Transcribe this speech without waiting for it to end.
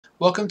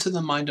Welcome to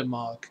the Mind of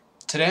Mog.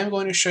 Today I'm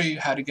going to show you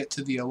how to get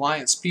to the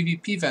Alliance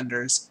PvP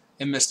vendors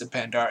in Mists of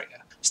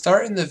Pandaria.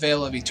 Start in the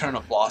Vale of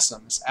Eternal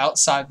Blossoms,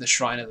 outside the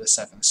Shrine of the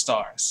Seven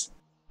Stars.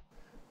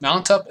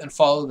 Mount up and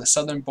follow the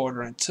southern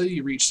border until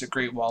you reach the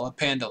Great Wall of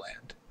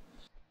Pandaland.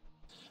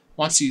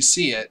 Once you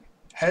see it,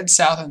 head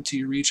south until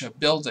you reach a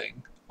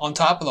building on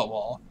top of the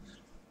wall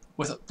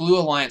with blue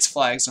Alliance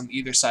flags on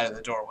either side of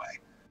the doorway.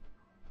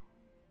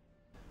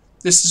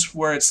 This is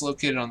where it's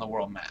located on the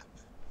world map.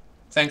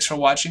 Thanks for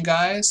watching,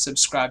 guys.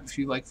 Subscribe if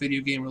you like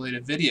video game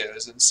related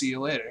videos, and see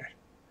you later.